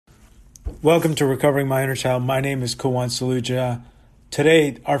Welcome to Recovering My Inner Child. My name is Kawan Saluja.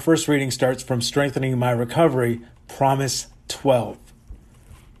 Today, our first reading starts from Strengthening My Recovery, Promise 12.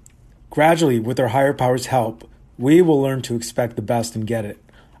 Gradually, with our higher power's help, we will learn to expect the best and get it.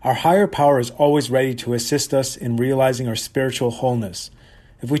 Our higher power is always ready to assist us in realizing our spiritual wholeness.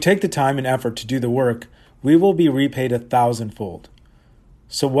 If we take the time and effort to do the work, we will be repaid 1,000-fold.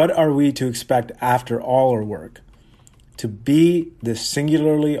 So what are we to expect after all our work? To be the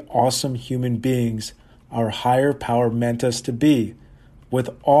singularly awesome human beings our higher power meant us to be, with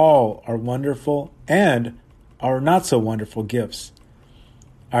all our wonderful and our not so wonderful gifts.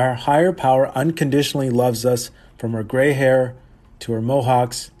 Our higher power unconditionally loves us from our gray hair to our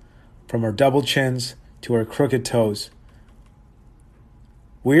mohawks, from our double chins to our crooked toes.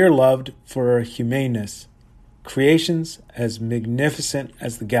 We are loved for our humaneness, creations as magnificent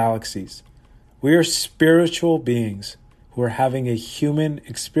as the galaxies. We are spiritual beings who are having a human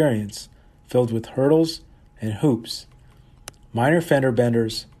experience filled with hurdles and hoops, minor fender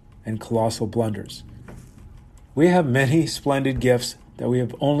benders, and colossal blunders. We have many splendid gifts that we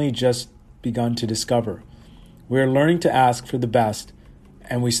have only just begun to discover. We are learning to ask for the best,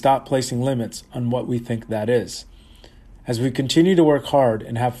 and we stop placing limits on what we think that is. As we continue to work hard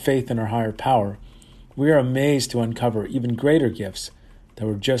and have faith in our higher power, we are amazed to uncover even greater gifts that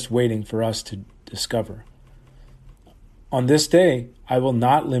were just waiting for us to discover. On this day, I will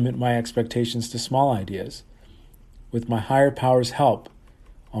not limit my expectations to small ideas. With my higher power's help,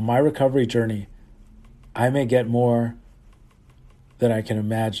 on my recovery journey, I may get more than I can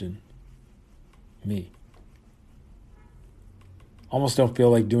imagine. Me. Almost don't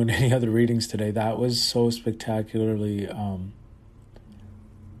feel like doing any other readings today. That was so spectacularly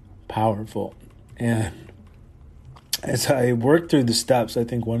powerful. And as I worked through the steps, I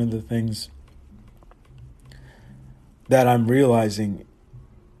think one of the things that I'm realizing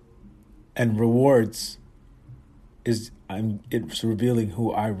and rewards is it's revealing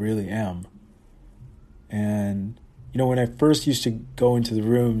who I really am. And, when I first used to go into the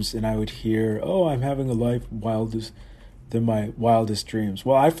rooms and I would hear, oh, I'm having a life wildest than my wildest dreams.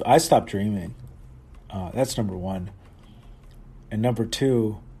 Well, I stopped dreaming. That's number one. And number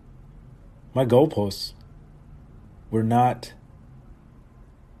two, my goalposts were not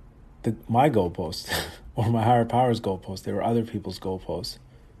my goalposts or my higher power's goalposts. They were other people's goalposts.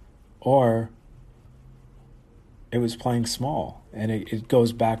 Or it was playing small. And it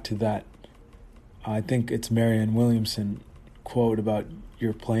goes back to that, I think it's Marianne Williamson quote about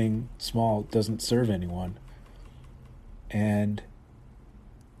your playing small doesn't serve anyone. And,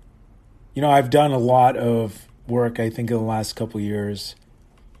 I've done a lot of work, I think, in the last couple of years.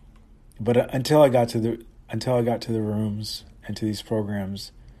 But until I got to the rooms and to these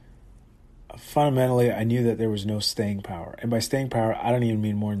programs, fundamentally, I knew that there was no staying power. And by staying power, I don't even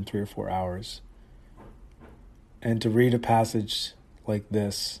mean more than 3 or 4 hours. And to read a passage like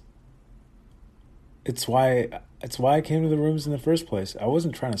this, it's why I came to the rooms in the first place. I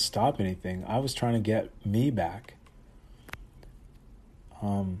wasn't trying to stop anything. I was trying to get me back.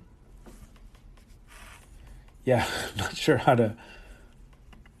 I'm not sure how to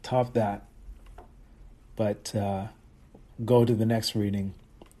top that. But go to the next reading.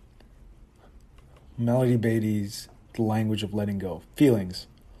 Melody Beattie's The Language of Letting Go. Feelings.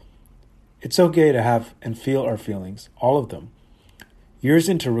 It's okay to have and feel our feelings, all of them. Years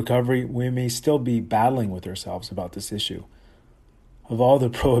into recovery, we may still be battling with ourselves about this issue. Of all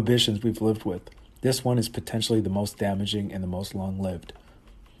the prohibitions we've lived with, this one is potentially the most damaging and the most long-lived.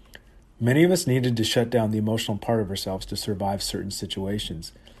 Many of us needed to shut down the emotional part of ourselves to survive certain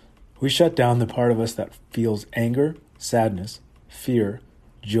situations. We shut down the part of us that feels anger, sadness, fear,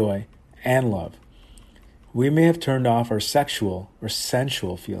 joy, and love. We may have turned off our sexual or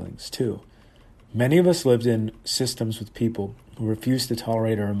sensual feelings too. Many of us lived in systems with people who refused to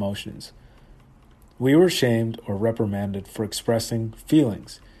tolerate our emotions. We were shamed or reprimanded for expressing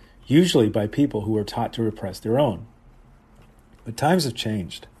feelings, usually by people who were taught to repress their own. But times have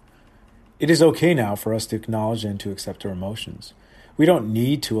changed. It is okay now for us to acknowledge and to accept our emotions. We don't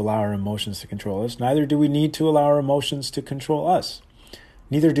need to allow our emotions to control us. Neither do we need to allow our emotions to control us.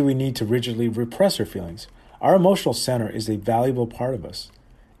 Neither do we need to rigidly repress our feelings. Our emotional center is a valuable part of us.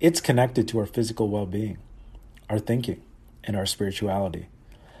 It's connected to our physical well-being, our thinking, and our spirituality.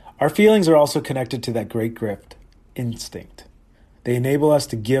 Our feelings are also connected to that great gift, instinct. They enable us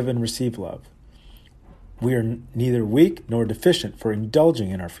to give and receive love. We are neither weak nor deficient for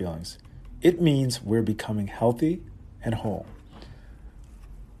indulging in our feelings. It means we're becoming healthy and whole.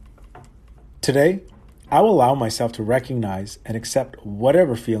 Today, I will allow myself to recognize and accept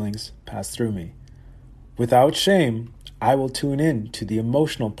whatever feelings pass through me. Without shame, I will tune in to the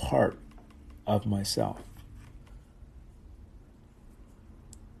emotional part of myself.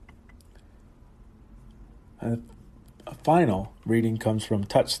 And a final reading comes from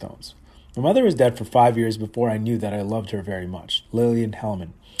Touchstones. My mother was dead for 5 years before I knew that I loved her very much. Lillian Hellman.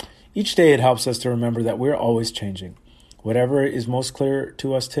 Each day it helps us to remember that we're always changing. Whatever is most clear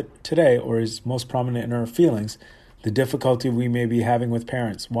to us today or is most prominent in our feelings, the difficulty we may be having with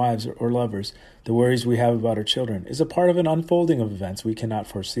parents, wives, or lovers, the worries we have about our children, is a part of an unfolding of events we cannot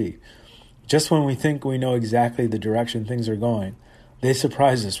foresee. Just when we think we know exactly the direction things are going, they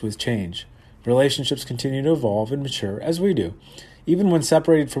surprise us with change. Relationships continue to evolve and mature as we do. Even when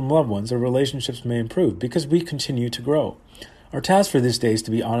separated from loved ones, our relationships may improve because we continue to grow. Our task for this day is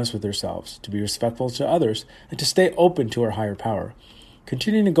to be honest with ourselves, to be respectful to others, and to stay open to our higher power.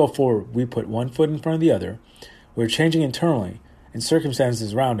 Continuing to go forward, we put one foot in front of the other. We're changing internally, and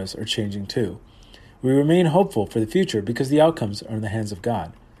circumstances around us are changing too. We remain hopeful for the future because the outcomes are in the hands of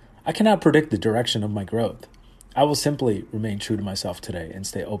God. I cannot predict the direction of my growth. I will simply remain true to myself today and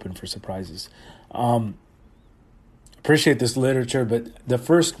stay open for surprises. Appreciate this literature, but the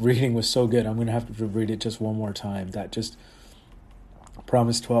first reading was so good. I'm going to have to read it just one more time. That just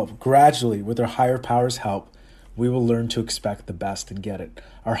Promise 12. Gradually, with our higher power's help, we will learn to expect the best and get it.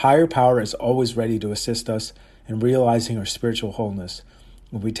 Our higher power is always ready to assist us in realizing our spiritual wholeness.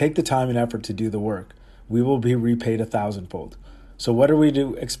 If we take the time and effort to do the work, we will be repaid 1,000-fold. So what are we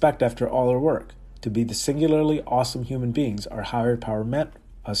to expect after all our work? To be the singularly awesome human beings our higher power meant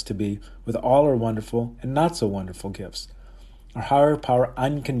us to be, with all our wonderful and not so wonderful gifts. Our higher power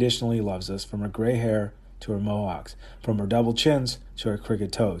unconditionally loves us, from our gray hair to our mohawks, from our double chins to our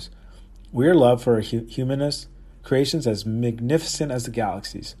crooked toes. We are loved for our humanness, creations as magnificent as the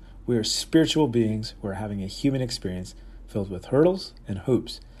galaxies. We are spiritual beings who are having a human experience filled with hurdles and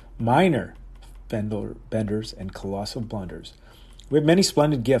hoops, minor benders and colossal blunders. We have many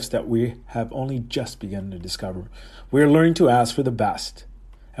splendid gifts that we have only just begun to discover. We are learning to ask for the best,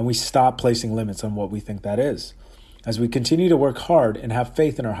 and we stop placing limits on what we think that is. As we continue to work hard and have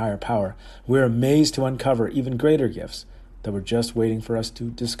faith in our higher power, we are amazed to uncover even greater gifts that were just waiting for us to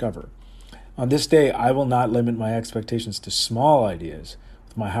discover. On this day, I will not limit my expectations to small ideas.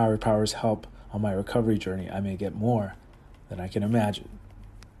 With my higher power's help on my recovery journey, I may get more than I can imagine.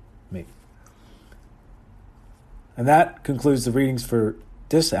 Me. And that concludes the readings for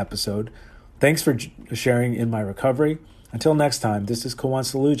this episode. Thanks for sharing in my recovery. Until next time, this is Kawan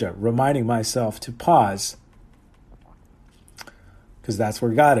Saluja, reminding myself to pause, because that's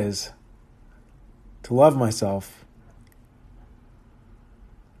where God is, to love myself,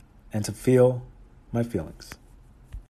 and to feel my feelings.